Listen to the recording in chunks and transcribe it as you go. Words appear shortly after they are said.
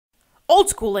Old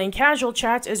School Lane Casual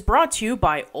Chats is brought to you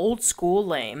by Old School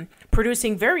Lane,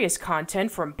 producing various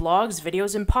content from blogs,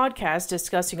 videos, and podcasts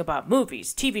discussing about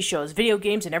movies, TV shows, video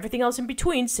games, and everything else in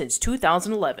between since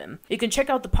 2011. You can check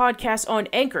out the podcast on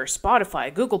Anchor,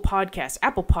 Spotify, Google Podcasts,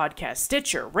 Apple Podcasts,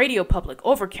 Stitcher, Radio Public,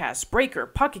 Overcast, Breaker,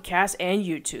 Pocket Cast, and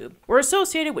YouTube. We're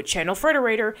associated with Channel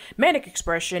Frederator, Manic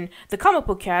Expression, The Comic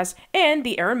Book Cast, and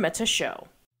The Arun Mehta Show.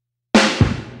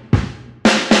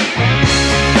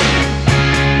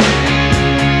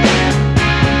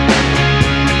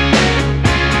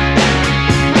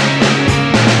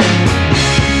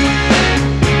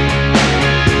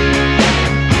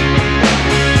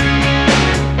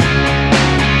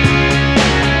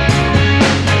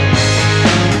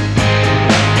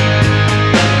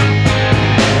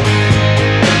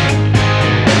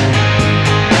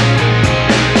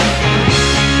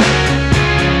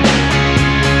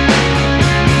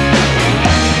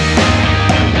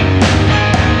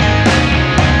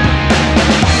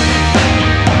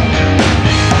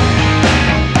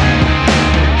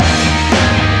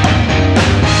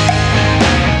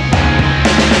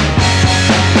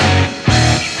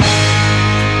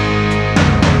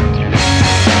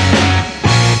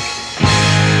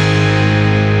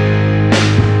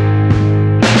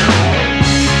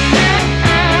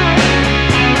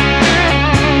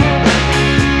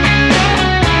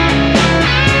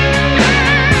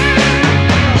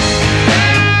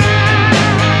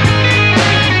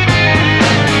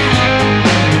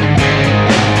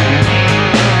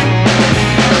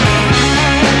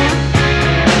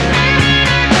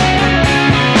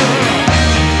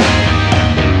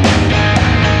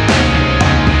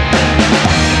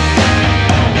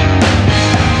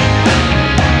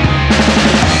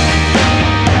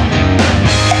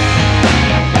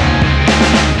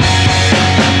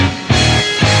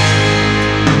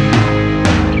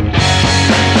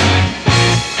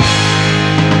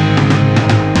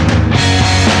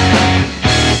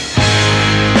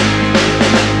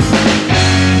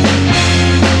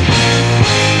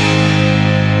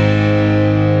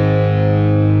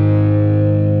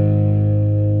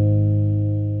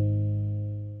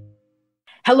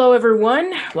 Hello,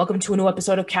 everyone. Welcome to a new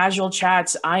episode of Casual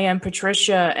Chats. I am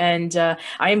Patricia, and I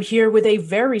am here with a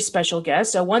very special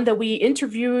guest, one that we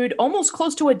interviewed almost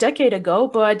close to a decade ago,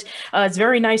 but it's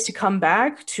very nice to come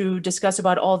back to discuss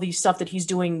about all the stuff that he's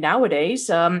doing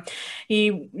nowadays.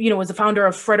 He, was the founder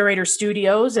of Frederator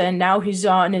Studios, and now he's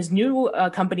on his new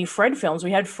company, FredFilms.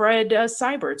 We had Fred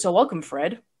Seibert. So welcome,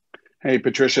 Fred. Hey,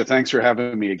 Patricia. Thanks for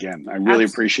having me again. I really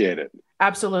appreciate it.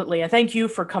 Absolutely. And thank you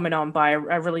for coming on by.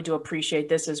 I really do appreciate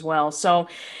this as well. So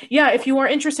yeah, if you are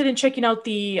interested in checking out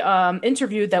the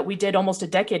interview that we did almost a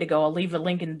decade ago, I'll leave a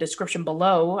link in the description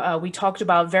below. We talked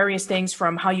about various things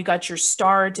from how you got your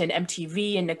start in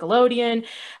MTV and Nickelodeon,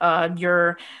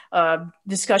 your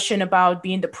discussion about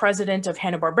being the president of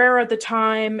Hanna-Barbera at the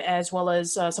time, as well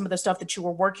as some of the stuff that you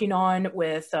were working on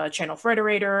with Channel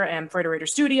Frederator and Frederator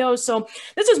Studios. So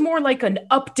this is more like an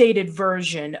updated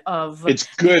version of... It's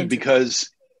good because,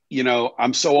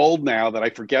 I'm so old now that I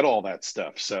forget all that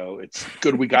stuff. So it's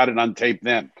good we got it on tape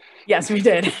then. Yes, we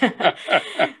did.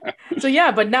 So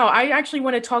yeah, but now I actually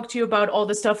want to talk to you about all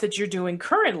the stuff that you're doing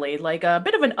currently, like a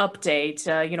bit of an update,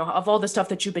 of all the stuff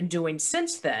that you've been doing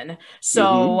since then.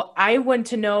 So I want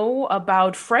to know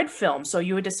about FredFilms. So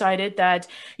you had decided that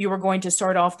you were going to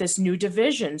start off this new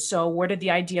division. So where did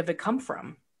the idea of it come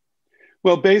from?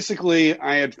 Well, basically,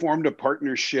 I had formed a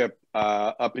partnership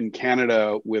up in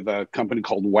Canada with a company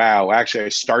called WOW. Actually, I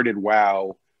started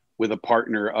WOW with a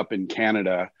partner up in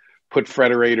Canada, put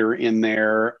Frederator in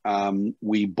there.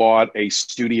 We bought a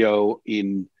studio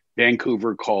in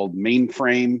Vancouver called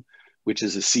Mainframe, which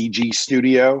is a CG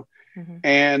studio.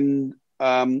 And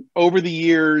over the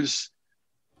years,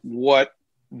 what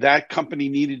that company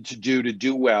needed to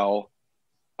do well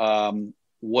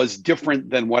was different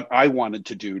than what I wanted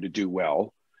to do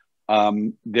well.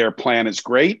 Their plan is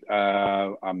great.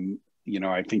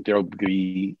 I think they'll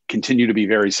continue to be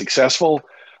very successful,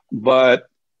 but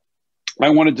I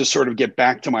wanted to sort of get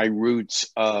back to my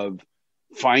roots of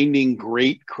finding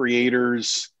great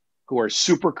creators who are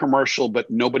super commercial, but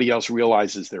nobody else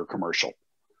realizes they're commercial.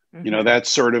 That's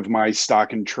sort of my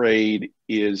stock and trade,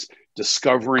 is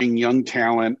discovering young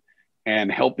talent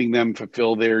and helping them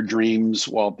fulfill their dreams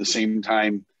while at the same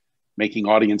time making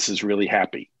audiences really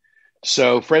happy.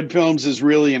 So FredFilms is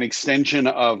really an extension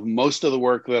of most of the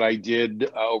work that I did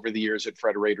over the years at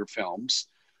Frederator Films.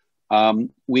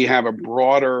 We have a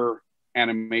broader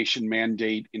animation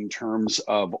mandate in terms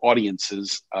of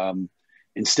audiences.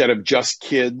 Instead of just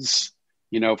kids,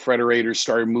 Frederator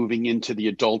started moving into the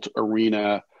adult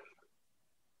arena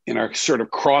in our sort of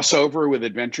crossover with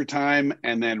Adventure Time,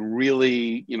 and then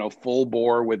really, full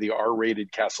bore with the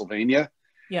R-rated Castlevania.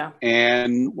 Yeah.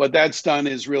 And what that's done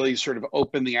is really sort of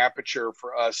open the aperture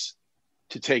for us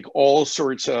to take all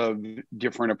sorts of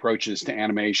different approaches to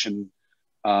animation,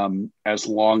 as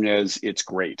long as it's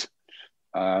great.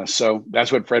 So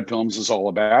that's what FredFilms is all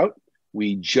about.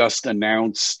 We just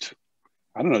announced,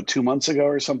 I don't know, 2 months ago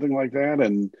or something like that.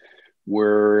 And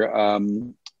we're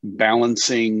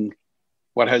balancing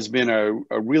what has been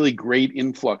a really great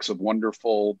influx of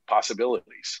wonderful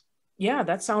possibilities. Yeah,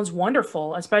 that sounds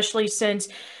wonderful, especially since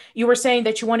you were saying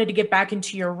that you wanted to get back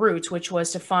into your roots, which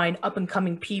was to find up and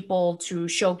coming people to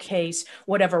showcase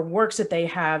whatever works that they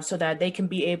have so that they can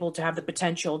be able to have the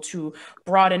potential to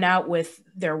broaden out with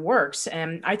their works.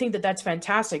 And I think that that's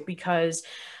fantastic because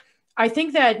I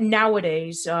think that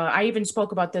nowadays, I even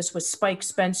spoke about this with Spike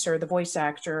Spencer, the voice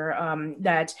actor,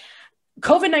 that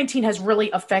COVID-19 has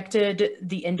really affected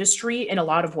the industry in a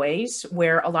lot of ways,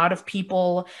 where a lot of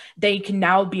people, they can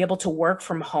now be able to work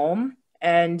from home.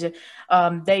 And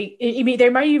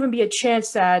there might even be a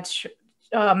chance that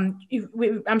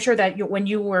I'm sure that when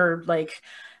you were like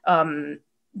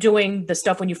doing the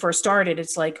stuff when you first started,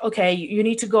 it's like, okay, you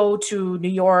need to go to New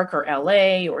York or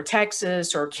LA or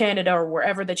Texas or Canada or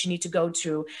wherever that you need to go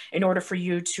to in order for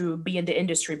you to be in the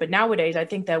industry. But nowadays, I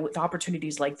think that with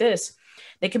opportunities like this,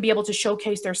 they can be able to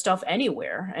showcase their stuff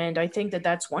anywhere. And I think that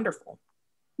that's wonderful.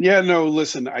 Yeah, no,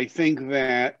 listen, I think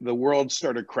that the world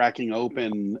started cracking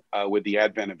open with the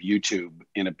advent of YouTube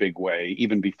in a big way.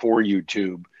 Even before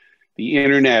YouTube, the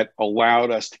internet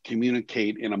allowed us to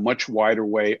communicate in a much wider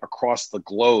way across the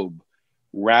globe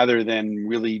rather than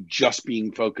really just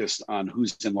being focused on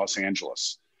who's in Los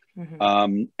Angeles.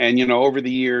 Mm-hmm. And, over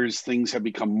the years, things have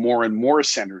become more and more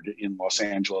centered in Los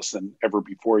Angeles than ever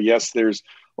before. Yes, there's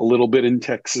a little bit in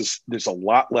Texas. There's a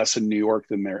lot less in New York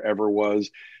than there ever was.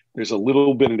 There's a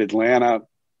little bit in Atlanta.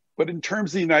 But in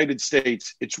terms of the United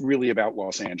States, it's really about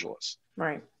Los Angeles.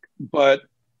 Right. But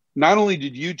not only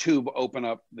did YouTube open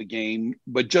up the game,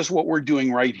 but just what we're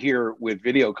doing right here with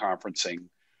video conferencing.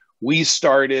 We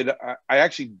started, I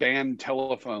actually banned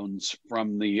telephones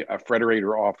from the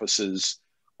Frederator offices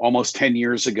almost 10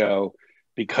 years ago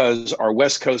because our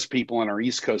West Coast people and our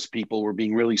East Coast people were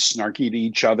being really snarky to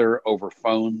each other over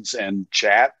phones and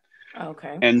chat.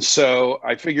 Okay. And so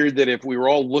I figured that if we were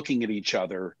all looking at each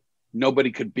other,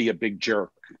 nobody could be a big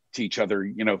jerk to each other,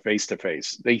 face to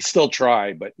face. They still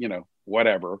try, but,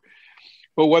 whatever.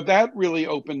 But what that really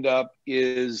opened up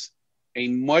is a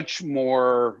much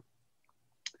more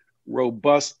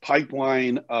robust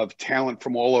pipeline of talent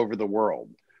from all over the world.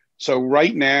 So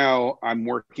right now I'm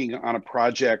working on a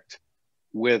project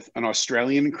with an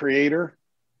Australian creator,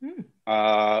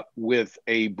 with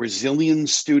a Brazilian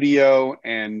studio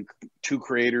and 2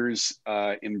 creators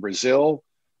in Brazil,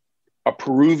 a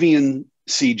Peruvian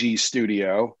CG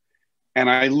studio. And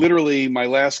I literally, my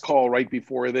last call right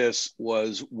before this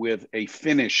was with a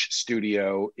Finnish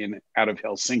studio out of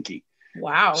Helsinki.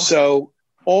 Wow. So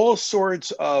all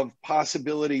sorts of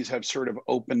possibilities have sort of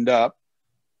opened up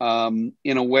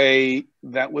in a way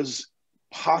that was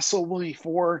possible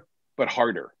before, but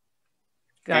harder.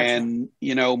 Gotcha. And,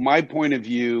 my point of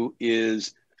view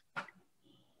is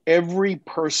every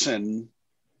person,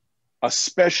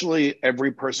 especially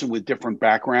every person with different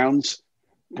backgrounds,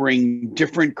 bring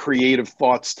different creative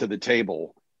thoughts to the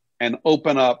table and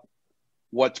open up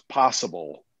what's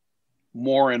possible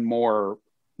more and more.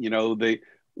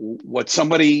 What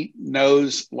somebody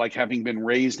knows, like having been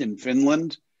raised in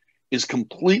Finland, is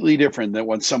completely different than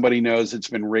what somebody knows that's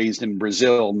been raised in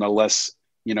Brazil, no less,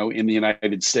 in the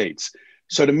United States.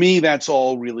 So to me, that's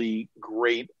all really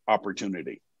great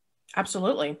opportunity.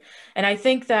 Absolutely. And I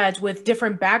think that with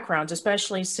different backgrounds,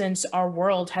 especially since our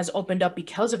world has opened up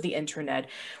because of the internet,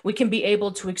 we can be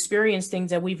able to experience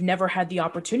things that we've never had the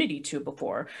opportunity to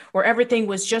before, where everything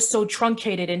was just so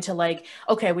truncated into like,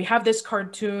 okay, we have this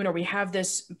cartoon or we have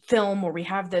this film or we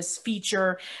have this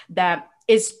feature that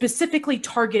is specifically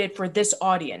targeted for this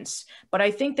audience. But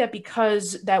I think that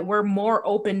because that we're more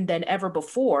open than ever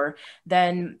before,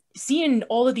 then seeing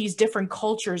all of these different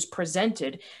cultures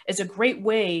presented is a great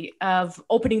way of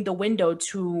opening the window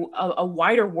to a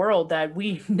wider world that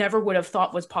we never would have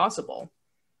thought was possible.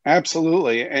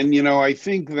 Absolutely. And, I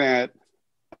think that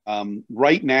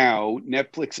right now,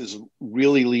 Netflix is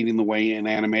really leading the way in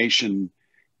animation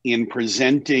in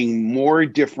presenting more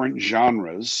different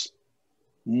genres,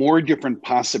 more different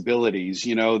possibilities.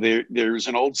 There's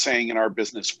an old saying in our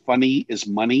business, funny is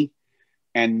money.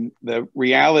 And the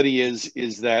reality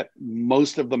is that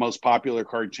most of the most popular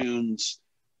cartoons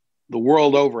the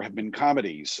world over have been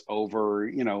comedies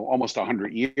over, almost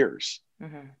 100 years.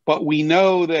 But we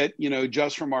know that, you know,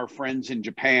 just from our friends in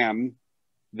Japan,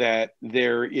 that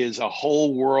there is a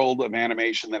whole world of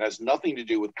animation that has nothing to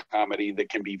do with comedy that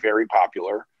can be very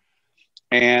popular.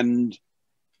 And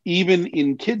even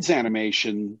in kids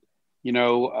animation, you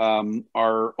know,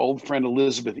 our old friend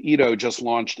Elizabeth Ito just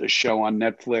launched a show on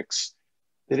Netflix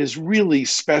that is really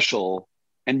special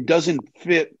and doesn't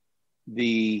fit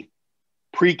the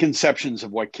preconceptions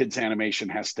of what kids animation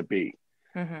has to be.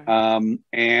 And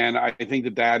I think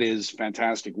that that is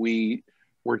fantastic. We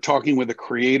were talking with a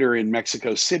creator in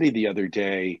Mexico City the other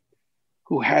day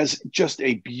who has just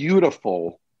a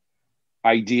beautiful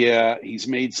idea. He's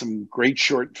made some great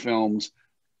short films,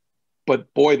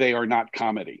 but boy, they are not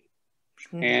comedy.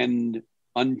 And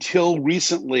until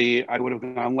recently, I would have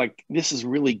gone like, this is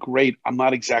really great. I'm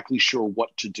not exactly sure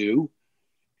what to do.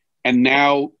 And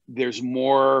now there's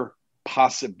more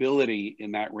possibility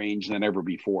in that range than ever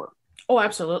before. Oh,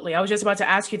 absolutely. I was just about to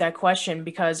ask you that question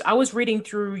because I was reading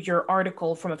through your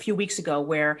article from a few weeks ago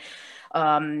where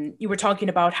you were talking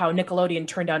about how Nickelodeon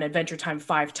turned down Adventure Time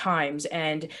 5 times,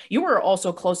 and you were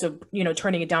also close to, you know,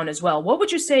 turning it down as well. What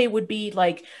would you say would be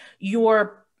like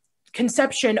your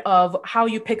conception of how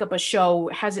you pick up a show?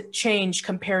 Has it changed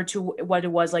compared to what it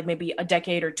was like maybe a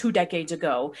decade or 2 decades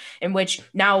ago, in which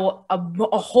now a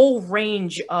whole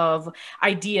range of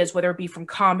ideas, whether it be from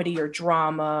comedy or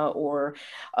drama or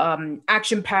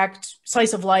action-packed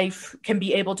slice of life, can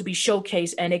be able to be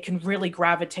showcased and it can really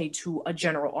gravitate to a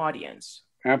general audience?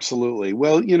 Absolutely.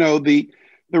 Well, you know, the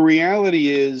reality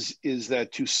is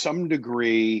that to some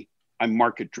degree I'm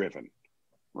market driven,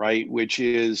 right? Which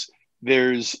is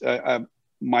there's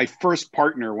my first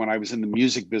partner when I was in the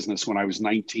music business when I was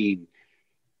 19,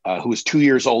 who was 2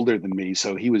 years older than me.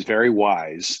 So he was very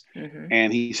wise.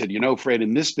 And he said, you know, Fred,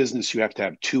 in this business, you have to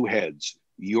have two heads,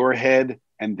 your head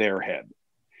and their head.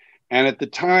 And at the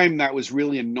time, that was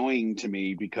really annoying to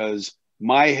me because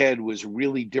my head was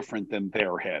really different than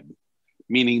their head,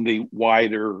 meaning the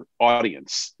wider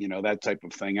audience, you know, that type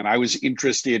of thing. And I was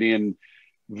interested in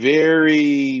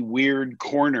very weird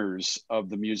corners of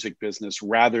the music business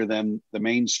rather than the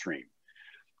mainstream.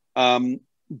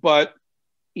 But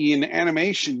in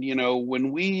animation, you know,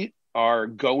 when we are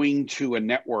going to a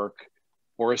network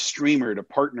or a streamer to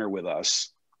partner with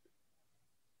us,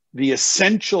 the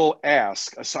essential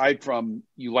ask, aside from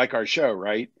you like our show,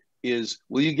 right, is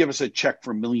will you give us a check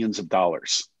for millions of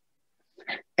dollars?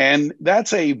 And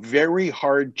that's a very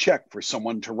hard check for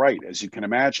someone to write, as you can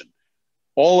imagine.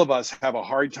 All of us have a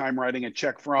hard time writing a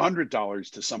check for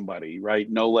 $100 to somebody, right?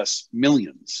 No less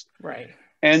millions. Right.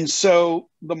 And so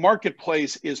the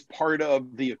marketplace is part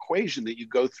of the equation that you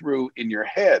go through in your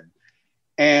head.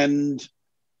 And,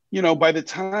 you know, by the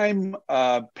time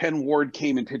Penn Ward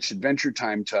came and pitched Adventure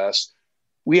Time to us,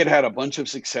 we had had a bunch of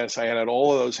success. I had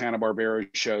all of those Hanna-Barbera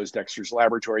shows, Dexter's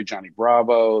Laboratory, Johnny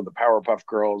Bravo, the Powerpuff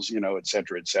Girls, you know, et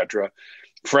cetera, et cetera.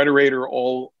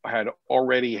 Frederator had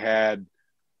already had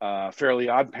Fairly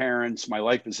Odd Parents, My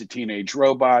Life as a Teenage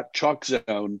Robot, Chalk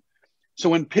Zone. So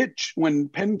when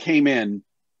Penn came in,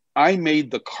 I made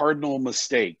the cardinal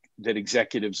mistake that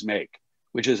executives make,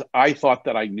 which is I thought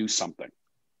that I knew something.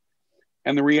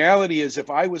 And the reality is,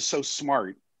 if I was so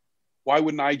smart, why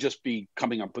wouldn't I just be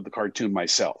coming up with the cartoon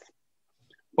myself?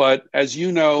 But as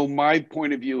you know, my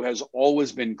point of view has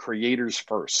always been creators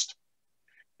first.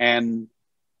 And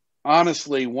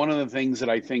honestly, one of the things that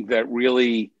I think that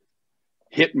really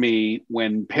hit me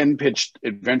when Penn pitched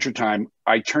Adventure Time,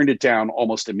 I turned it down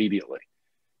almost immediately.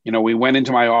 You know, we went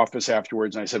into my office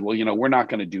afterwards and I said, well, you know, we're not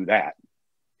going to do that.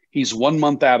 He's 1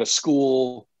 month out of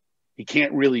school. He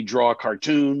can't really draw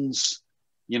cartoons,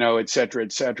 you know, et cetera,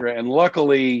 et cetera. And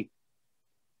luckily,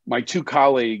 my two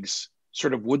colleagues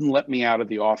sort of wouldn't let me out of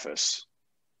the office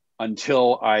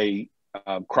until I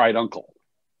cried uncle.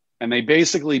 And they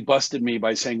basically busted me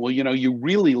by saying, well, you know, you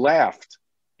really laughed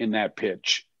in that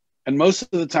pitch. And most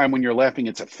of the time when you're laughing,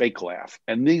 it's a fake laugh.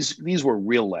 And these were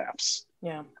real laughs.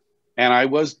 Yeah. And I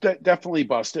was definitely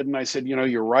busted. And I said, you know,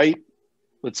 you're right.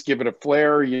 Let's give it a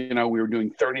flair. You know, we were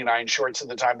doing 39 shorts at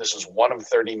the time. This is one of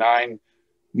 39.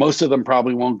 Most of them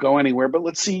probably won't go anywhere, but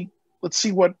let's see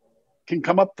what can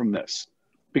come up from this,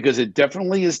 because it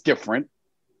definitely is different,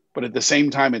 but at the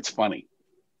same time, it's funny.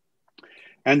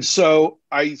 And so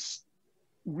I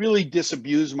really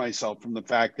disabuse myself from the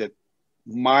fact that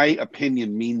my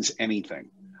opinion means anything,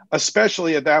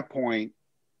 especially at that point.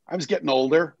 I was getting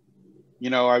older. You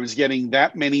know, I was getting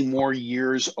that many more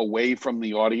years away from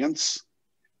the audience,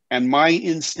 and my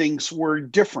instincts were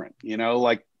different. You know,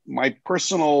 like my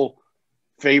personal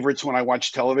favorites when I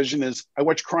watch television is I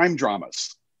watch crime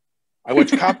dramas. I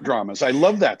watch cop dramas. I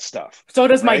love that stuff. So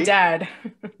does my right? dad.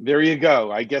 There you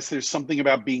go. I guess there's something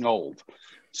about being old.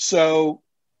 So,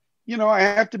 I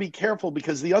have to be careful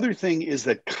because the other thing is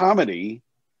that comedy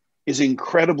is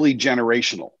incredibly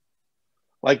generational.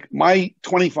 Like my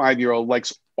 25-year-old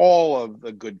likes all of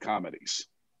the good comedies.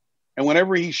 And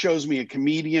whenever he shows me a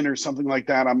comedian or something like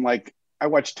that, I'm like, I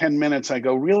watch 10 minutes. I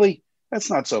go, really? That's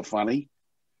not so funny.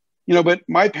 But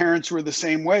my parents were the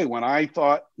same way. When I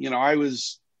thought, I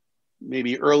was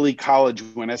maybe early college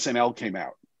when SNL came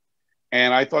out.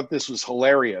 And I thought this was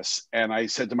hilarious. And I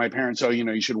said to my parents, oh,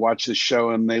 you should watch this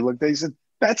show. And they said,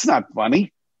 that's not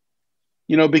funny,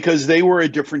 because they were a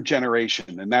different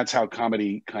generation. And that's how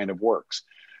comedy kind of works.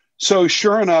 So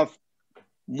sure enough,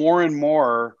 more and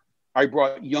more, I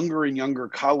brought younger and younger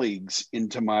colleagues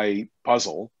into my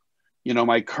puzzle.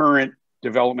 My current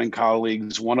development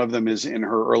colleagues, one of them is in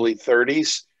her early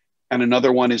 30s and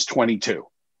another one is 22.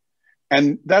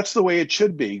 And that's the way it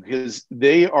should be because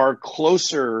they are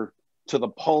closer to the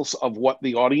pulse of what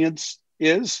the audience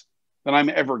is than I'm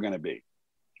ever going to be.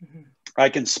 Mm-hmm. I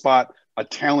can spot a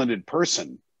talented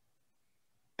person,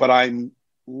 but I'm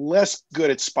less good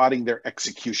at spotting their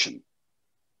execution.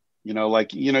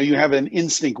 You have an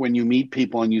instinct when you meet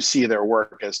people and you see their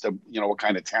work as to, what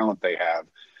kind of talent they have,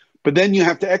 but then you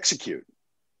have to execute.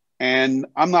 And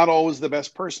I'm not always the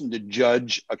best person to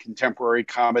judge a contemporary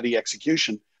comedy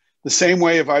execution. The same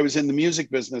way if I was in the music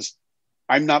business,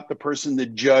 I'm not the person to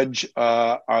judge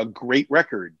a great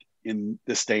record in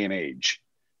this day and age.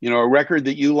 A record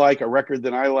that you like, a record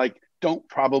that I like, don't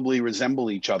probably resemble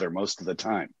each other most of the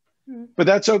time. Mm-hmm. But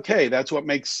that's okay. That's what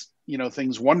makes,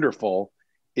 things wonderful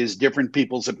is different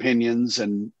people's opinions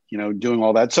and, doing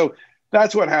all that. So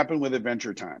that's what happened with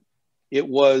Adventure Time. It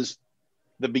was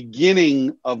the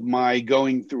beginning of my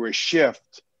going through a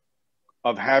shift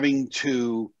of having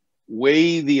to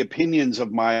weigh the opinions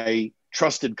of my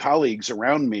trusted colleagues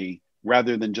around me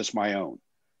rather than just my own.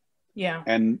 Yeah.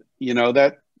 And,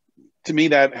 that to me,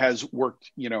 that has worked,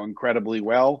 incredibly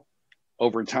well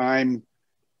over time.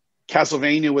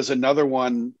 Castlevania was another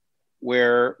one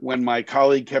where when my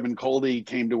colleague Kevin Coldy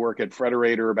came to work at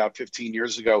Frederator about 15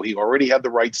 years ago, he already had the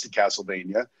rights to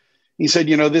Castlevania. He said,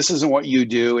 this isn't what you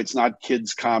do. It's not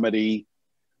kids comedy.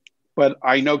 But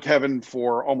I know Kevin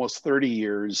for almost 30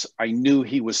 years. I knew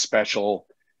he was special.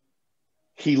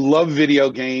 He loved video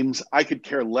games. I could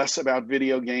care less about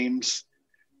video games,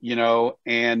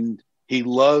 and he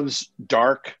loves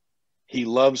dark. He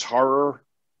loves horror.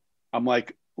 I'm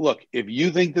like, look, if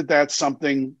you think that that's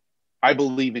something, I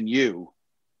believe in you.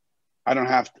 I don't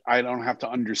have to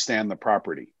understand the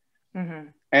property. Mm-hmm.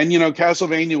 And,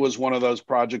 Castlevania was one of those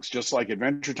projects, just like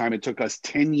Adventure Time. It took us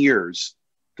 10 years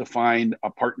to find a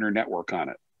partner network on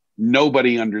it.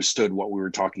 Nobody understood what we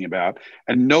were talking about,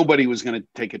 and nobody was going to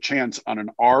take a chance on an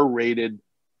R-rated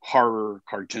horror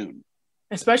cartoon.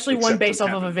 Especially one based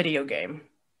off of a video game.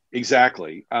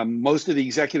 Exactly. Most of the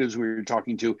executives we were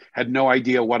talking to had no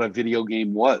idea what a video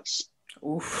game was.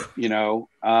 Oof.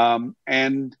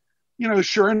 And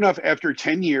sure enough, after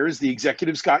 10 years, the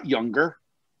executives got younger.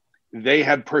 They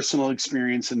had personal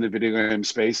experience in the video game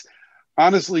space.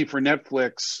 Honestly, for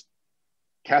Netflix,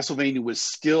 Castlevania was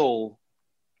still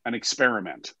an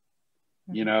experiment,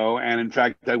 and in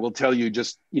fact, I will tell you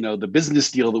just, the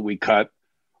business deal that we cut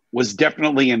was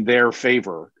definitely in their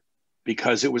favor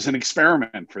because it was an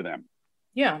experiment for them.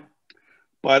 Yeah.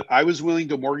 But I was willing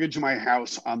to mortgage my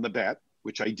house on the bet,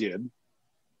 which I did.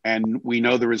 And we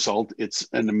know the result. It's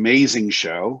an amazing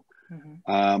show.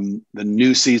 Mm-hmm. The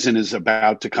new season is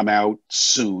about to come out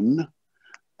soon.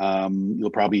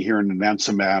 You'll probably hear an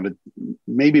announcement about it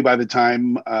maybe by the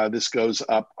time this goes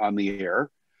up on the air.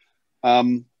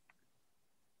 And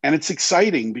it's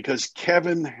exciting because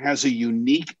Kevin has a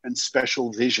unique and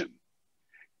special vision.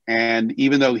 And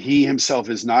even though he himself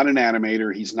is not an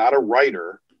animator, he's not a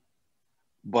writer,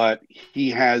 but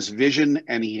he has vision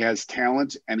and he has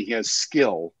talent and he has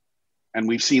skill. And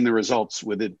we've seen the results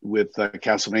with it with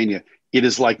Castlevania. It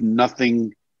is like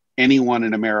nothing anyone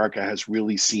in America has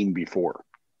really seen before.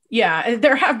 Yeah,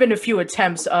 there have been a few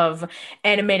attempts of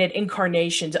animated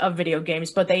incarnations of video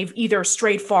games, but they've either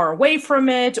strayed far away from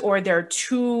it or they're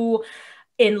too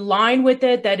in line with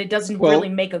it that it doesn't really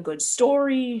make a good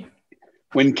story.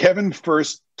 When Kevin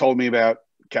first told me about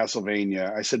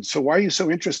Castlevania, I said, so why are you so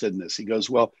interested in this? He goes,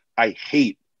 well, I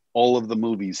hate all of the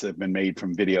movies that have been made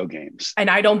from video games. And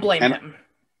I don't blame him.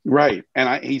 Right.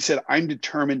 And he said, I'm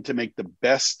determined to make the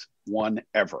best one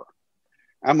ever.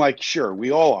 I'm like, sure,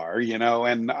 we all are,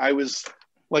 and I was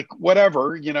like,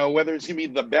 whatever, whether it's going to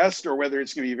be the best or whether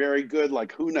it's going to be very good,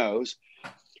 like, who knows?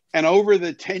 And over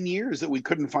the 10 years that we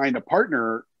couldn't find a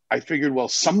partner, I figured, well,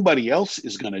 somebody else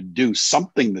is going to do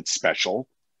something that's special.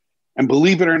 And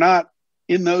believe it or not,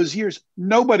 in those years,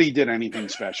 nobody did anything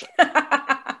special.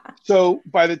 So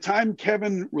by the time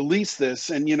Kevin released this,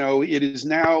 and it is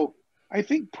now, I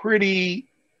think pretty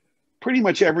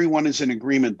much everyone is in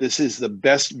agreement, this is the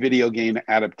best video game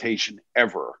adaptation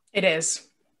ever. It is.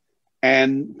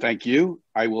 And thank you.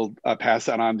 I will pass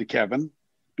that on to Kevin,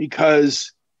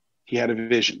 because he had a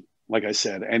vision, like I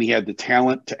said, and he had the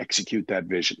talent to execute that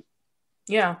vision.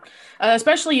 Yeah,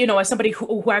 especially, as somebody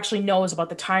who actually knows about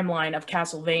the timeline of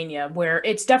Castlevania, where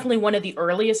it's definitely one of the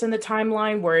earliest in the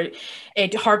timeline, where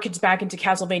it harkens back into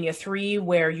Castlevania 3,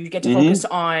 where you get to focus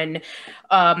on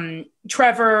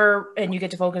Trevor, and you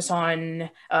get to focus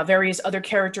on various other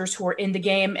characters who are in the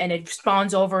game, and it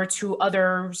spawns over to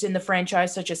others in the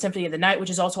franchise, such as Symphony of the Night,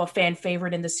 which is also a fan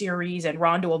favorite in the series, and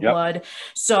Rondo of Blood.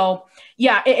 So,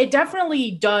 yeah, it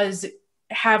definitely does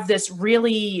have this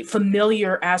really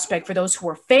familiar aspect for those who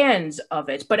are fans of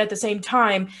it. But at the same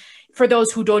time, for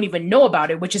those who don't even know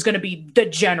about it, which is going to be the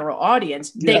general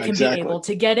audience, they can be able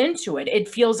to get into it. It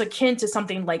feels akin to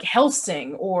something like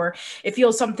Hellsing, or it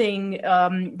feels something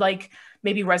like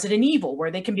maybe Resident Evil, where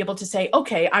they can be able to say,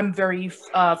 okay, I'm very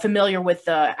familiar with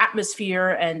the atmosphere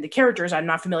and the characters. I'm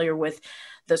not familiar with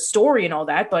the story and all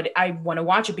that, but I want to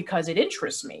watch it because it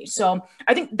interests me. So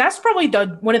I think that's probably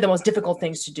one of the most difficult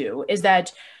things to do, is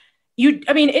that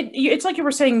it's like you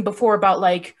were saying before about,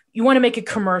 like, you want to make a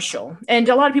commercial, and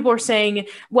a lot of people are saying,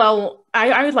 well,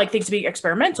 I would like things to be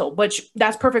experimental, which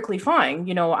that's perfectly fine.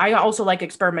 I also like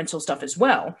experimental stuff as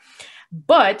well,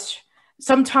 but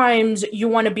sometimes you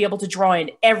want to be able to draw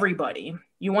in everybody.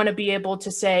 You want to be able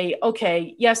to say,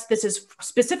 okay, yes, this is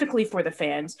specifically for the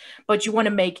fans, but you want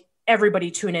to make everybody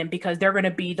tune in, because they're going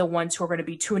to be the ones who are going to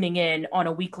be tuning in on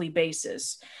a weekly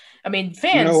basis. I mean,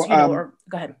 fans, go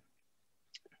ahead.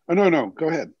 Oh, no, go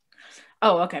ahead.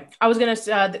 Oh, okay. I was going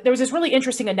to, there was this really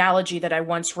interesting analogy that I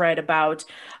once read about,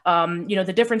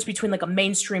 the difference between like a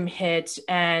mainstream hit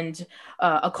and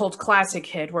a cult classic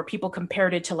hit, where people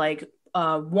compared it to like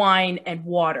wine and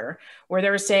water, where they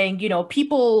were saying,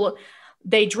 people,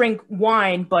 they drink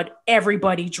wine, but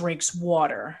everybody drinks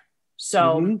water.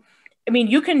 So, I mean,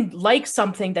 you can like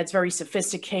something that's very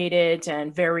sophisticated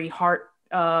and very heart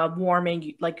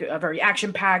warming, like very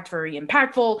action packed, very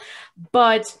impactful.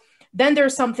 But then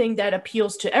there's something that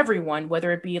appeals to everyone,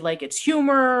 whether it be like its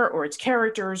humor or its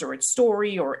characters or its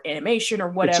story or animation or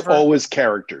whatever. It's always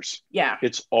characters. Yeah.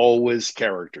 It's always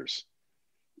characters.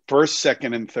 First,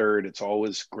 second, and third, it's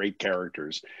always great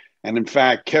characters. And in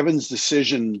fact, Kevin's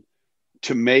decision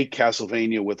to make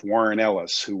Castlevania with Warren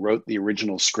Ellis, who wrote the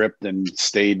original script and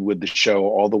stayed with the show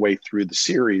all the way through the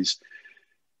series,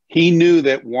 he knew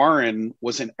that Warren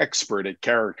was an expert at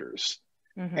characters.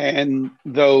 And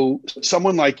though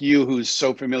someone like you, who's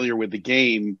so familiar with the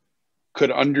game, could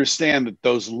understand that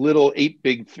those little 8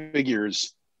 big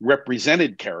figures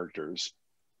represented characters,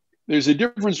 there's a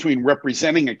difference between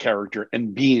representing a character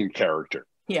and being a character.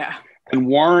 Yeah. And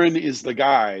Warren is the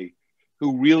guy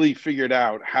who really figured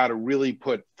out how to really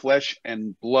put flesh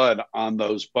and blood on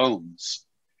those bones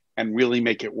and really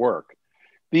make it work.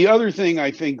 The other thing I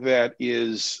think that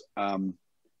is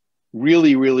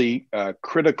really, really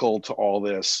critical to all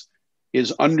this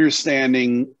is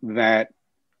understanding that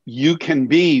you can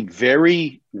be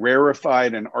very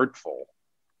rarefied and artful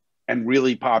and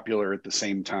really popular at the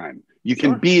same time. You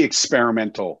can be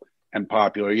experimental and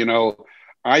popular.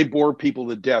 I bore people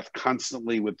to death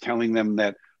constantly with telling them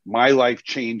that my life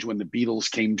changed when the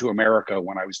Beatles came to America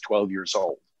when I was 12 years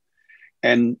old.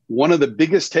 And one of the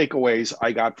biggest takeaways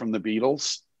I got from the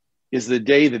Beatles is the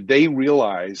day that they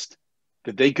realized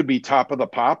that they could be top of the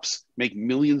pops, make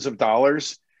millions of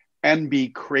dollars, and be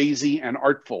crazy and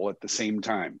artful at the same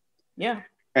time. Yeah.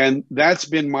 And that's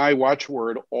been my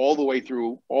watchword all the way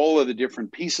through all of the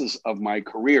different pieces of my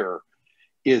career,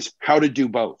 is how to do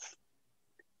both.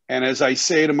 And as I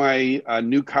say to my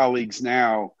new colleagues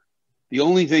now, the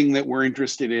only thing that we're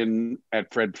interested in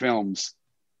at FredFilms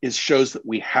is shows that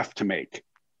we have to make,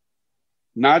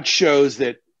 not shows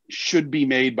that should be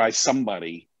made by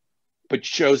somebody, but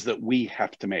shows that we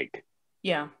have to make.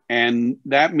 Yeah. And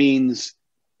that means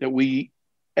that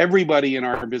everybody in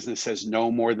our business says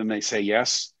no more than they say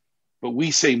yes, but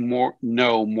we say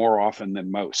no more often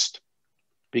than most,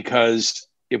 because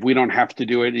if we don't have to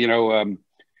do it,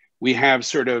 we have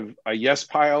sort of a yes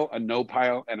pile, a no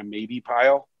pile, and a maybe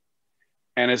pile.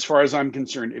 And as far as I'm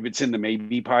concerned, if it's in the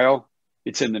maybe pile,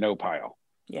 it's in the no pile.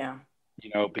 Yeah.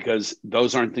 Because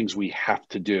those aren't things we have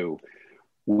to do.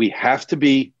 We have to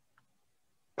be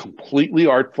completely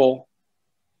artful,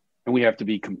 and we have to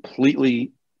be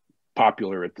completely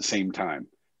popular at the same time.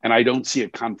 And I don't see a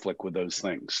conflict with those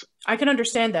things. I can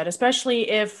understand that, especially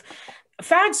if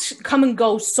fads come and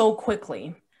go so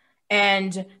quickly.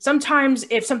 And sometimes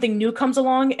if something new comes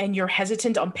along and you're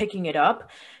hesitant on picking it up,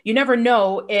 you never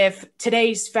know if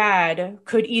today's fad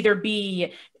could either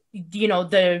be,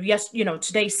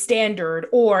 today's standard,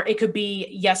 or it could be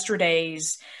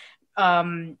yesterday's,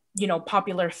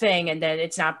 popular thing, and then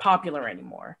it's not popular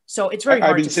anymore. So it's very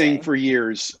hard to say.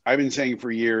 I've been saying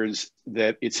for years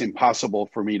that it's impossible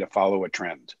for me to follow a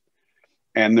trend.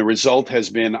 And the result has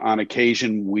been, on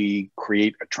occasion, we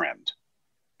create a trend.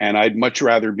 And I'd much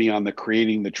rather be on the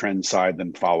creating the trend side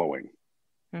than following.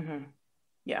 Mm-hmm.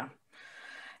 Yeah.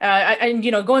 And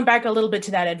going back a little bit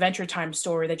to that Adventure Time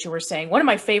story that you were saying, one of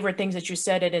my favorite things that you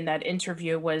said in that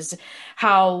interview was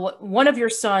how one of your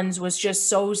sons was just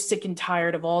so sick and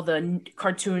tired of all the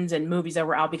cartoons and movies that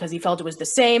were out because he felt it was the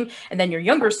same. And then your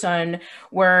younger son,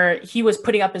 where he was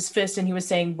putting up his fist and he was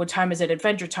saying, "What time is it?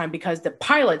 Adventure Time?" because the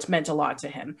pilot meant a lot to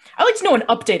him. I'd like to know an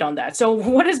update on that. So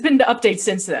what has been the update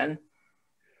since then?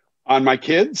 On my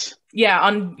kids? Yeah,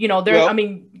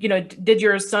 did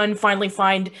your son finally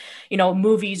find,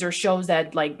 movies or shows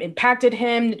that like impacted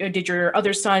him? Or did your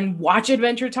other son watch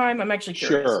Adventure Time? I'm actually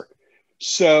curious. Sure.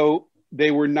 So they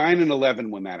were 9 and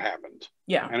 11 when that happened.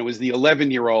 Yeah. And it was the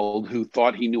 11-year-old who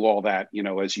thought he knew all that,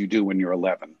 as you do when you're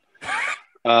 11.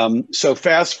 So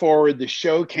fast forward, the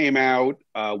show came out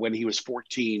when he was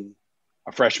 14,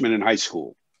 a freshman in high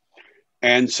school.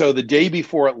 And so the day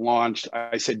before it launched,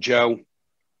 I said, "Joe,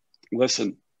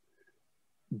 listen,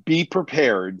 be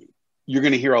prepared. You're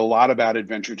going to hear a lot about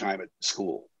Adventure Time at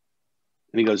school."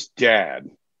 And he goes, "Dad,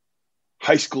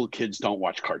 high school kids don't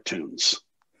watch cartoons."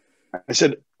 I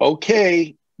said,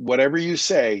 "Okay, whatever you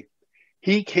say."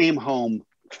 He came home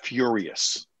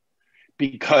furious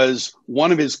because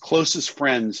one of his closest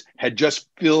friends had just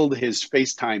filled his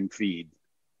FaceTime feed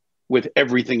with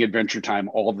everything Adventure Time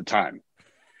all the time.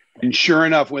 And sure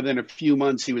enough, within a few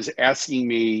months, he was asking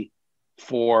me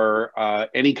for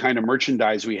any kind of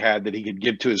merchandise we had that he could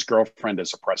give to his girlfriend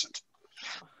as a present,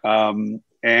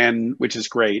 and which is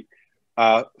great.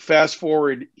 Fast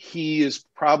forward, he is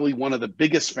probably one of the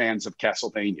biggest fans of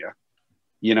Castlevania.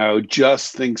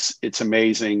 Just thinks it's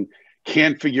amazing.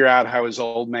 Can't figure out how his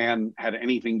old man had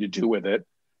anything to do with it,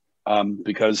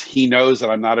 because he knows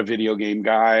that I'm not a video game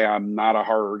guy. I'm not a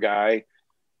horror guy.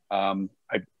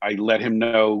 I let him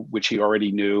know, which he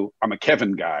already knew, I'm a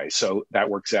Kevin guy, so that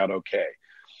works out okay.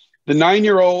 The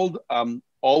 9-year-old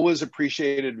always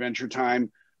appreciated Adventure Time.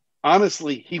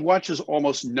 Honestly, he watches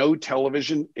almost no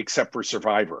television except for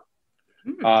Survivor.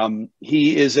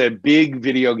 He is a big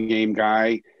video game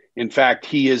guy. In fact,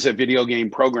 he is a video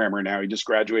game programmer now. He just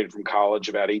graduated from college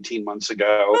about 18 months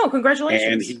ago. Oh,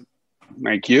 congratulations.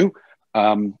 Thank you.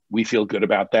 We feel good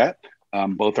about that.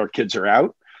 Both our kids are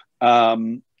out.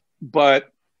 But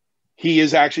he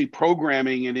is actually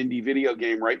programming an indie video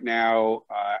game right now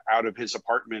out of his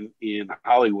apartment in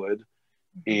Hollywood.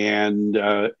 And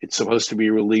it's supposed to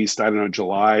be released, I don't know,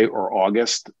 July or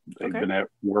August. They've been at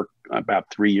work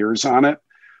about 3 years on it.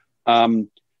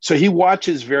 So he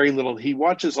watches very little. He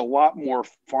watches a lot more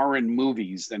foreign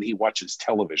movies than he watches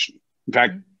television. In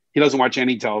fact, he doesn't watch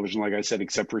any television, like I said,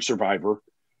 except for Survivor.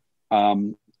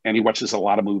 And he watches a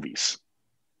lot of movies.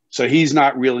 So he's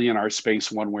not really in our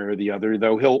space one way or the other,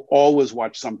 though he'll always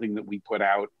watch something that we put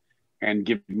out and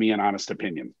give me an honest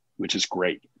opinion, which is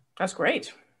great. That's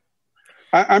great.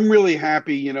 I'm really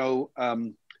happy,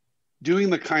 doing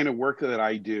the kind of work that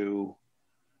I do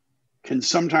can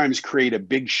sometimes create a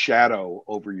big shadow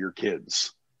over your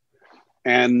kids.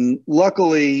 And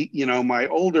luckily, my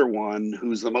older one,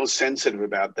 who's the most sensitive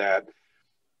about that,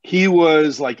 he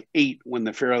was like 8 when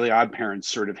the Fairly Odd Parents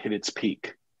sort of hit its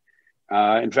peak.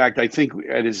 In fact, I think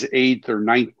at his 8th or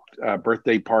 9th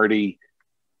birthday party,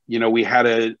 we had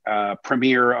a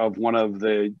premiere of one of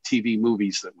the TV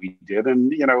movies that we did,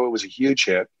 and it was a huge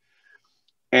hit.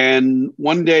 And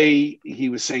one day he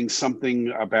was saying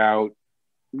something about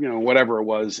whatever it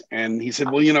was, and he said,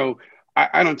 "Well,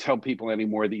 I don't tell people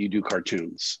anymore that you do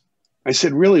cartoons." I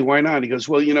said, "Really? Why not?" He goes,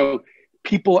 "Well,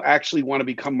 people actually want to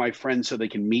become my friends so they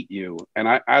can meet you, and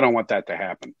I don't want that to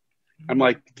happen." I'm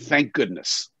like, "Thank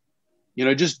goodness."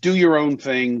 Just do your own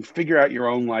thing, figure out your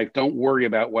own life. Don't worry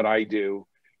about what I do.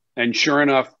 And sure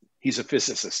enough, he's a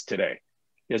physicist today.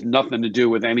 He has nothing to do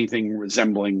with anything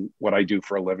resembling what I do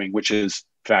for a living, which is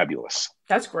fabulous.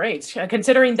 That's great.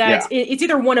 Considering that it's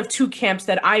either one of two camps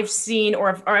that I've seen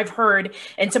or I've heard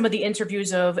in some of the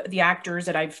interviews of the actors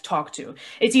that I've talked to.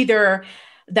 It's either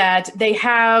that they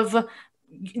have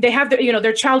they have their,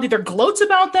 their child either gloats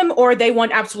about them or they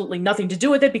want absolutely nothing to do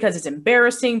with it because it's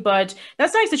embarrassing. But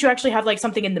that's nice that you actually have like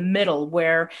something in the middle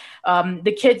where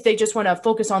the kids, they just want to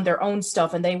focus on their own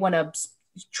stuff and they want to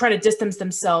try to distance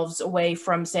themselves away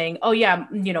from saying, oh yeah,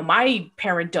 my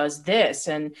parent does this.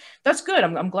 And that's good.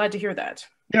 I'm glad to hear that.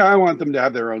 Yeah, I want them to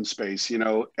have their own space.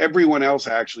 Everyone else,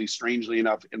 actually, strangely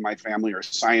enough, in my family are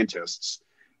scientists.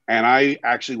 And I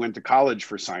actually went to college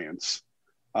for science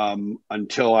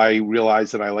until I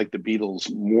realized that I liked the Beatles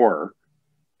more.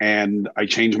 And I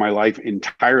changed my life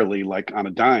entirely, like on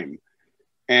a dime.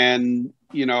 And,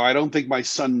 I don't think my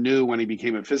son knew when he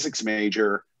became a physics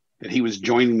major that he was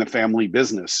joining the family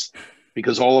business,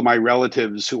 because all of my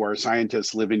relatives who are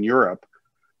scientists live in Europe.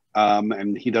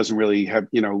 And he doesn't really have,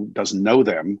 doesn't know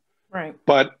them. Right.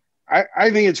 But I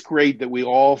think it's great that we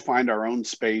all find our own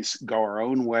space, go our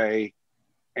own way,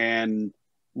 and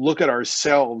look at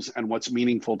ourselves and what's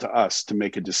meaningful to us to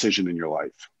make a decision in your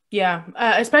life. Yeah,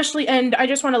 especially, and I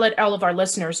just want to let all of our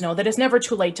listeners know that it's never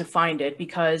too late to find it,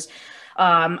 because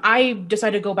I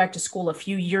decided to go back to school a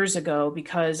few years ago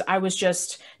because I was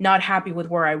just not happy with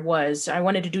where I was. I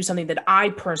wanted to do something that I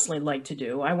personally like to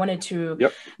do. I wanted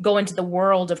to go into the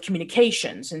world of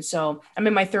communications. And so I'm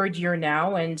in my third year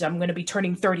now, and I'm going to be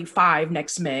turning 35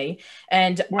 next May.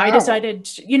 And Wow. I decided,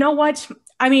 you know what?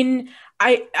 I mean,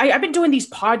 I've been doing these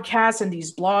podcasts and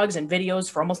these blogs and videos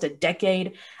for almost a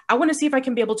decade. I want to see if I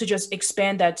can be able to just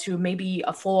expand that to maybe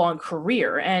a full-on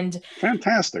career. And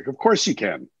fantastic. Of course you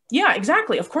can. Yeah,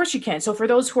 exactly. Of course you can. So for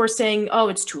those who are saying, oh,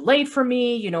 it's too late for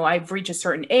me, I've reached a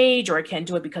certain age, or I can't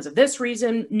do it because of this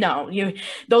reason. No,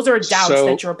 those are doubts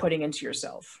that you're putting into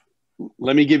yourself.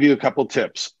 Let me give you a couple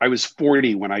tips. I was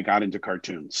 40 when I got into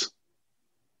cartoons.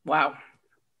 Wow.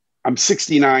 I'm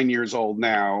 69 years old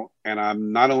now, and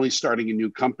I'm not only starting a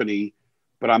new company,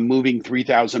 but I'm moving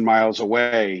 3,000 miles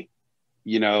away.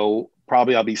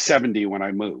 Probably I'll be 70 when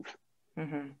I move.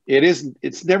 Mm-hmm.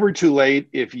 It's never too late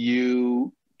if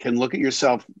you can look at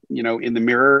yourself, in the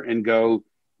mirror and go,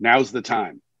 now's the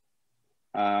time.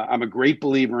 I'm a great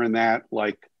believer in that.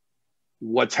 Like,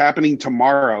 what's happening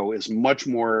tomorrow is much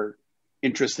more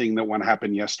interesting than what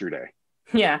happened yesterday.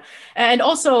 Yeah. And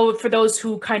also for those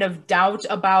who kind of doubt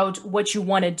about what you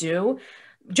want to do,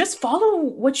 just follow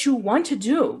what you want to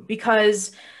do,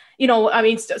 because I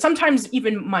mean, sometimes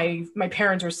even my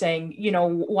parents are saying,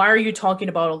 why are you talking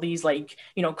about all these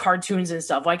cartoons and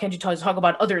stuff? Why can't you talk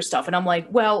about other stuff? And I'm like,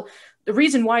 well, the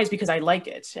reason why is because I like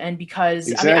it. And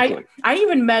because exactly. I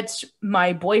even met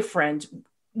my boyfriend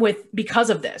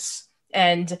because of this.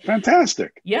 And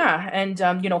fantastic. Yeah. And,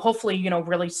 hopefully,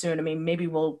 really soon, I mean, maybe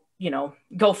we'll,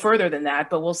 go further than that,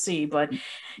 but we'll see. But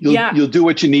you'll do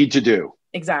what you need to do.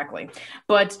 Exactly.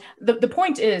 But the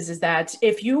point is that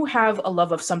if you have a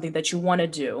love of something that you want to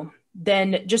do,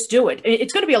 then just do it.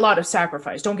 It's going to be a lot of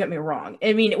sacrifice. Don't get me wrong.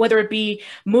 I mean, whether it be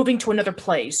moving to another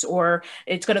place, or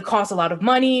it's going to cost a lot of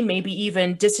money, maybe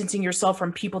even distancing yourself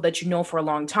from people that you know for a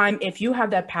long time. If you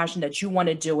have that passion that you want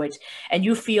to do it and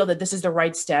you feel that this is the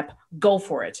right step, go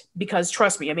for it. Because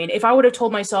trust me, I mean, if I would have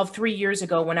told myself 3 years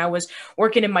ago when I was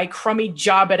working in my crummy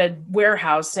job at a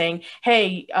warehouse saying,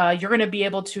 hey, you're going to be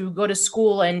able to go to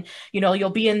school and, you'll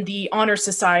be in the honor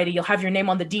society, you'll have your name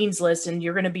on the dean's list and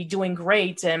you're going to be doing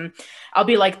great. And I'll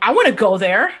be like, I want to go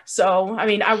there. So, I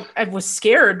mean, I was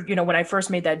scared, when I first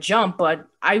made that jump, but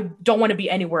I don't want to be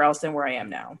anywhere else than where I am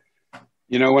now.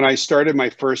 When I started my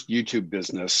first YouTube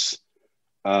business,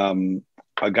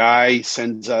 a guy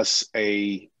sends us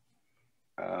a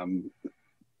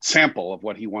sample of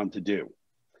what he wanted to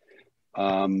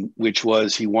do, which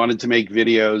was he wanted to make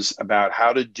videos about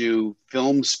how to do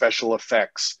film special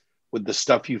effects with the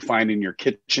stuff you find in your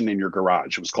kitchen and your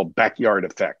garage. It was called backyard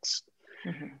effects.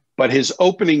 Mm-hmm. But his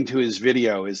opening to his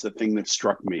video is the thing that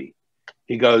struck me.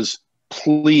 He goes,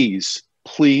 please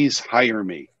hire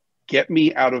me. Get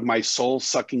me out of my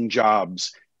soul-sucking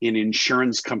jobs in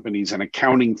insurance companies and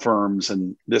accounting firms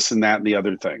and this and that and the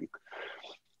other thing.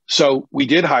 So we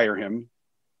did hire him.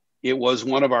 It was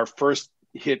one of our first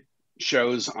hit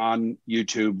shows on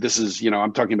YouTube. This is,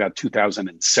 I'm talking about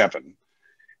 2007.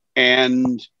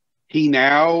 And he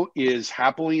now is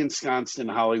happily ensconced in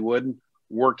Hollywood,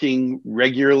 working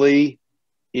regularly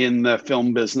in the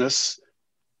film business,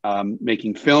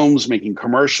 making films, making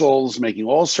commercials, making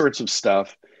all sorts of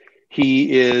stuff.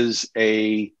 He is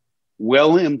a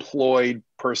well-employed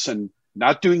person,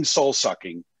 not doing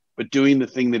soul-sucking, but doing the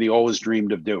thing that he always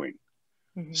dreamed of doing.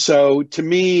 Mm-hmm. So to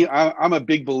me, I'm a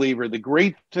big believer. The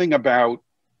great thing about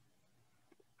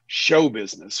show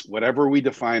business, whatever we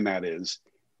define that is,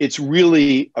 it's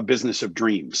really a business of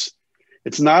dreams.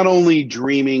 It's not only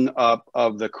dreaming up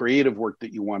of the creative work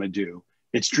that you want to do,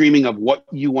 It's dreaming of what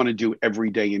you want to do every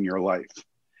day in your life.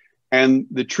 And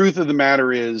the truth of the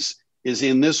matter is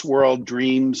in this world,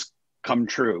 dreams come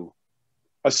true,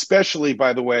 especially,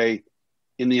 by the way,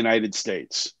 in the United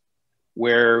States,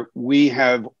 where we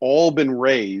have all been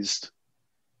raised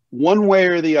one way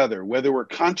or the other, whether we're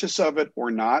conscious of it or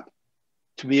not,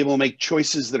 to be able to make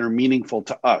choices that are meaningful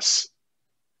to us,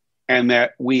 and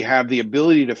that we have the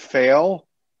ability to fail,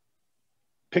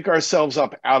 pick ourselves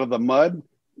up out of the mud,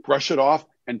 brush it off,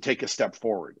 and take a step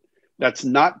forward. That's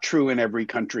not true in every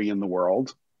country in the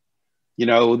world. You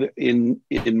know,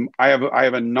 I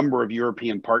have a number of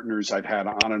European partners I've had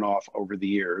on and off over the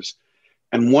years.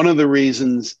 And one of the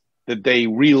reasons that they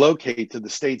relocate to the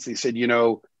States, they said, you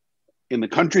know, in the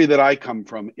country that I come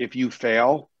from, if you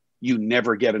fail, you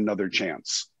never get another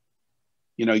chance.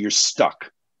 You know, you're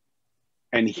stuck.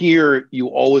 And here you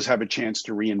always have a chance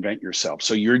to reinvent yourself.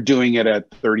 So you're doing it at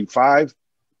 35.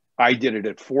 I did it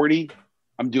at 40.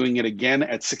 I'm doing it again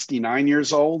at 69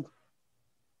 years old.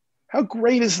 How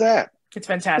great is that? It's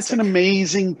fantastic. It's an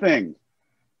amazing thing.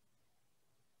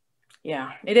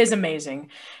 Yeah, it is amazing.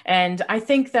 And I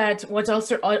think that what's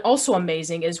also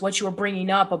amazing is what you were bringing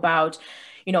up about,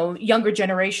 you know, younger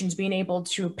generations being able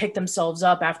to pick themselves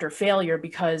up after failure.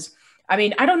 Because, I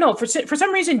mean, I don't know, for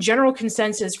some reason, general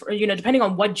consensus, you know, depending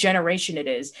on what generation it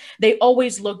is, they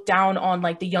always look down on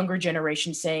like the younger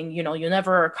generation saying, you know, you'll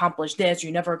never accomplish this,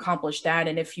 you never accomplish that.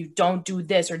 And if you don't do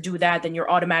this or do that, then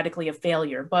you're automatically a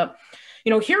failure. But you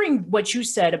know, hearing what you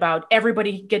said about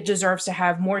everybody deserves to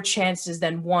have more chances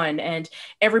than one, and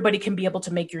everybody can be able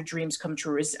to make your dreams come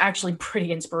true is actually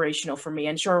pretty inspirational for me,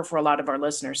 and sure for a lot of our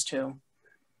listeners too.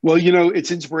 Well, you know, it's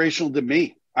inspirational to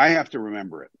me. I have to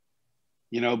remember it,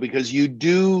 you know, because you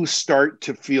do start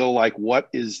to feel like what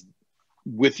is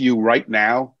with you right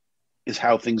now is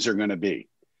how things are going to be.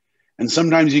 And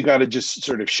sometimes you got to just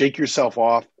sort of shake yourself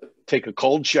off, take a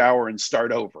cold shower and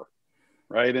start over.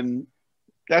 Right. And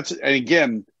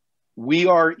again, we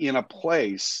are in a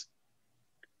place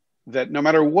that no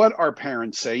matter what our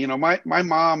parents say, you know, my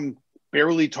mom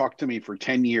barely talked to me for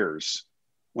 10 years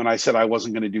when I said I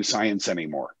wasn't going to do science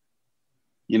anymore.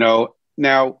 You know,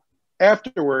 now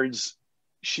afterwards,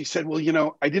 she said, well, you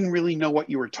know, I didn't really know what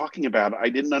you were talking about. I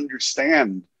didn't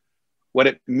understand what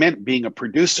it meant being a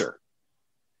producer.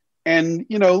 And,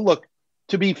 you know, look,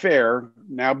 to be fair,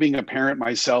 now being a parent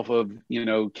myself of, you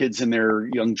know, kids in their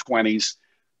young 20s,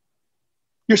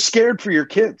 you're scared for your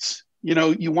kids. You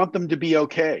know, you want them to be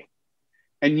okay.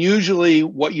 And usually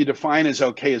what you define as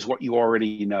okay is what you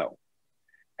already know.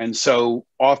 And so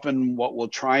often what we'll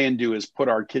try and do is put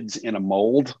our kids in a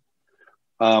mold.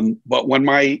 But when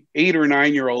my 8 or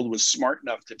 9-year-old was smart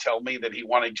enough to tell me that he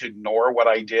wanted to ignore what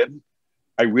I did,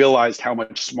 I realized how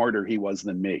much smarter he was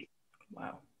than me.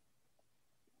 Wow.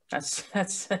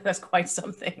 That's quite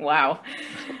something. Wow.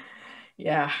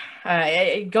 Yeah.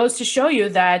 It goes to show you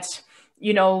that,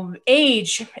 you know,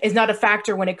 age is not a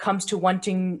factor when it comes to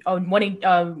wanting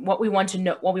what we want to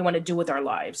know, what we want to do with our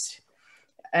lives.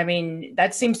 I mean,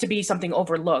 that seems to be something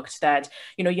overlooked, that,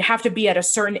 you know, you have to be at a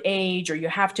certain age or you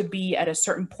have to be at a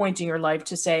certain point in your life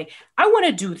to say, I want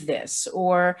to do this,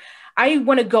 or I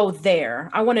want to go there.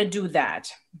 I want to do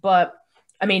that. But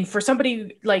I mean, for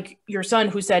somebody like your son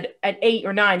who said at 8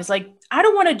 or 9, it's like, I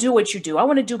don't want to do what you do. I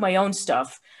want to do my own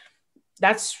stuff.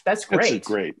 That's great. That's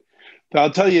great. So I'll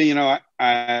tell you, you know,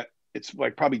 it's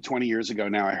like probably 20 years ago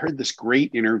now, I heard this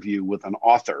great interview with an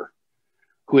author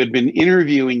who had been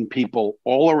interviewing people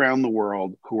all around the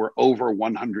world who were over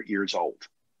 100 years old.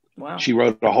 Wow. She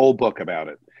wrote a whole book about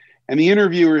it. And the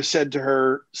interviewer said to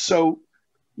her, so,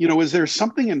 you know, is there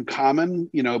something in common,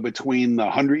 you know, between the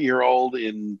 100-year-old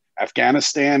in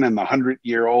Afghanistan and the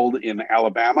 100-year-old in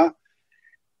Alabama?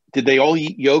 Did they all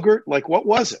eat yogurt? Like, what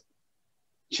was it?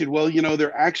 She said, well, you know,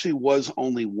 there actually was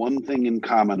only one thing in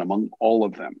common among all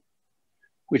of them,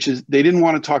 which is they didn't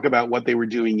want to talk about what they were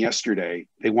doing yesterday.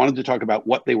 They wanted to talk about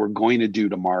what they were going to do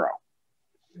tomorrow.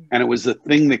 And it was the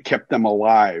thing that kept them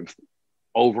alive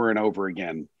over and over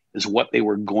again, is what they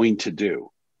were going to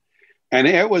do. And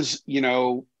it was, you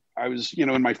know, I was, you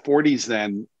know, in my 40s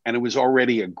then, and it was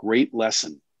already a great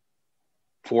lesson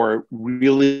for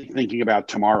really thinking about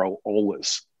tomorrow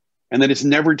always. And that it's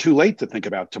never too late to think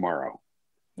about tomorrow,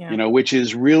 you know, which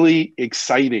is really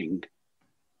exciting.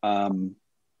 On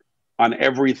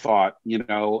every thought, you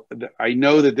know, I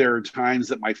know that there are times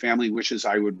that my family wishes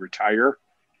I would retire.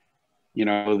 You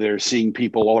know, they're seeing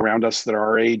people all around us that are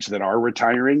our age that are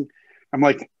retiring. I'm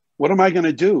like, what am I going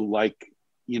to do? Like,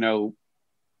 you know,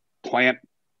 plant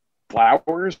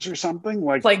flowers or something?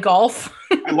 Like play golf?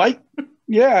 I like,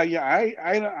 yeah.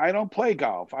 I don't play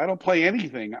golf. I don't play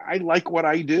anything. I like what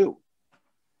I do.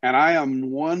 And I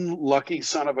am one lucky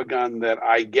son of a gun that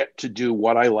I get to do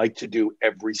what I like to do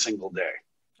every single day.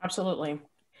 Absolutely.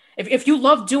 If you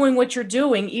love doing what you're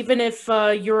doing, even if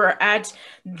you're at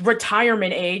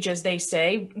retirement age, as they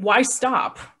say, why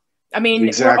stop? I mean,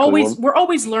 Exactly. Well, we're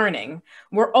always learning.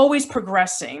 We're always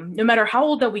progressing. No matter how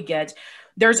old that we get,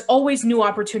 there's always new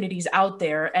opportunities out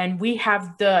there, and we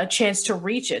have the chance to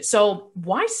reach it. So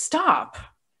why stop?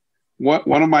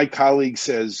 one of my colleagues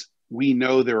says, we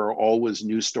know there are always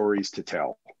new stories to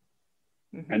tell.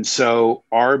 Mm-hmm. And so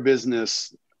our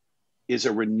business is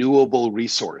a renewable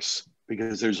resource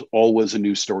because there's always a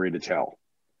new story to tell.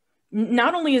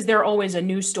 Not only is there always a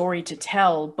new story to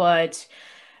tell, but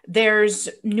there's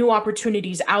new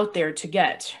opportunities out there to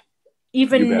get. You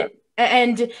Even bet.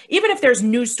 and even if there's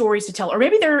new stories to tell, or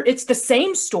maybe it's the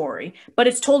same story, but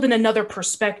it's told in another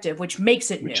perspective, which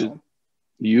makes it Which is, new.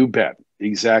 you bet.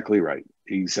 Exactly right.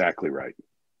 Exactly right.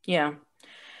 Yeah.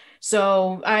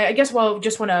 So I guess we'll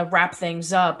just want to wrap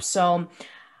things up. So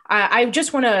I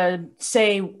just want to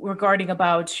say regarding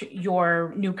about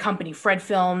your new company,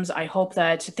 FredFilms, I hope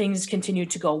that things continue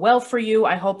to go well for you.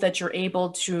 I hope that you're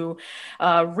able to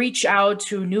reach out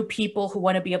to new people who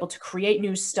want to be able to create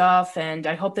new stuff. And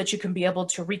I hope that you can be able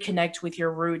to reconnect with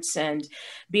your roots and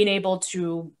being able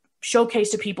to showcase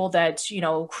to people that, you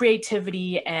know,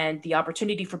 creativity and the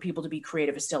opportunity for people to be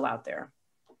creative is still out there.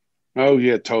 Oh,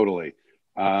 yeah, totally.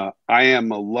 I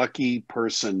am a lucky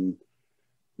person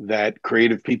that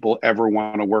creative people ever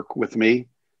want to work with me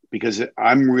because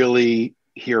I'm really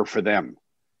here for them.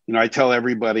 You know, I tell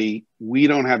everybody, we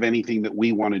don't have anything that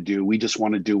we want to do. We just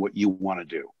want to do what you want to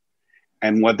do.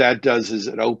 And what that does is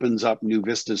it opens up new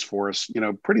vistas for us, you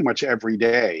know, pretty much every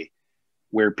day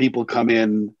where people come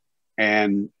in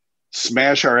and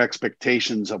smash our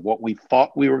expectations of what we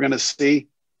thought we were going to see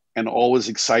and always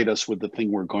excite us with the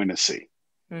thing we're going to see.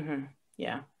 Mm-hmm.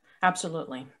 Yeah,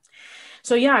 absolutely.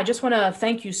 So yeah, I just want to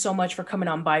thank you so much for coming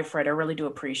on by, Fred. I really do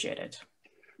appreciate it.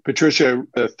 Patricia,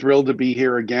 thrilled to be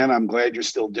here again. I'm glad you're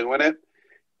still doing it.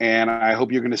 And I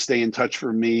hope you're going to stay in touch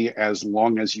for me as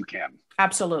long as you can.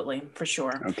 Absolutely, for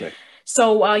sure. Okay.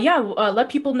 So let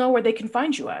people know where they can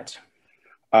find you at.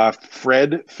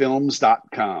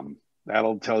 FredFilms.com.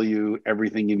 That'll tell you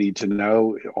everything you need to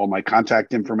know. All my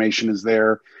contact information is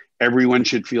there. Everyone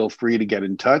should feel free to get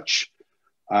in touch.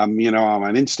 You know, I'm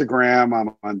on Instagram,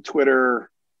 I'm on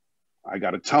Twitter, I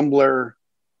got a Tumblr,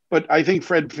 but I think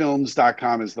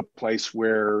FredFilms.com is the place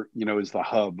where, you know, is the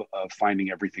hub of finding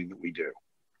everything that we do.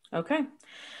 Okay.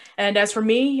 And as for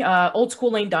me,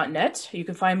 oldschoollane.net. You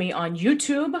can find me on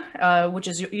YouTube, which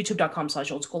is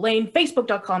youtube.com/oldschoollane,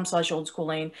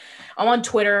 facebook.com/oldschoollane. I'm on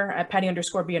Twitter at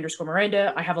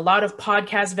Patty_B_Miranda. I have a lot of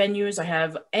podcast venues. I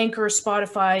have Anchor,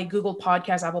 Spotify, Google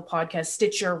Podcasts, Apple Podcasts,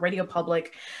 Stitcher, Radio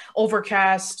Public,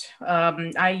 Overcast.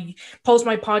 I post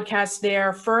my podcast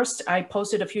there first. I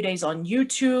posted a few days on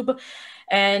YouTube.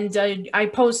 And I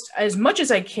post as much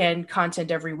as I can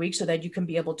content every week so that you can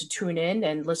be able to tune in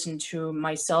and listen to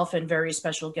myself and various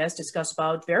special guests discuss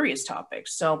about various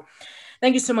topics. So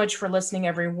thank you so much for listening,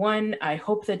 everyone. I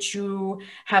hope that you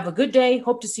have a good day.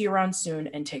 Hope to see you around soon,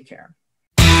 and take care.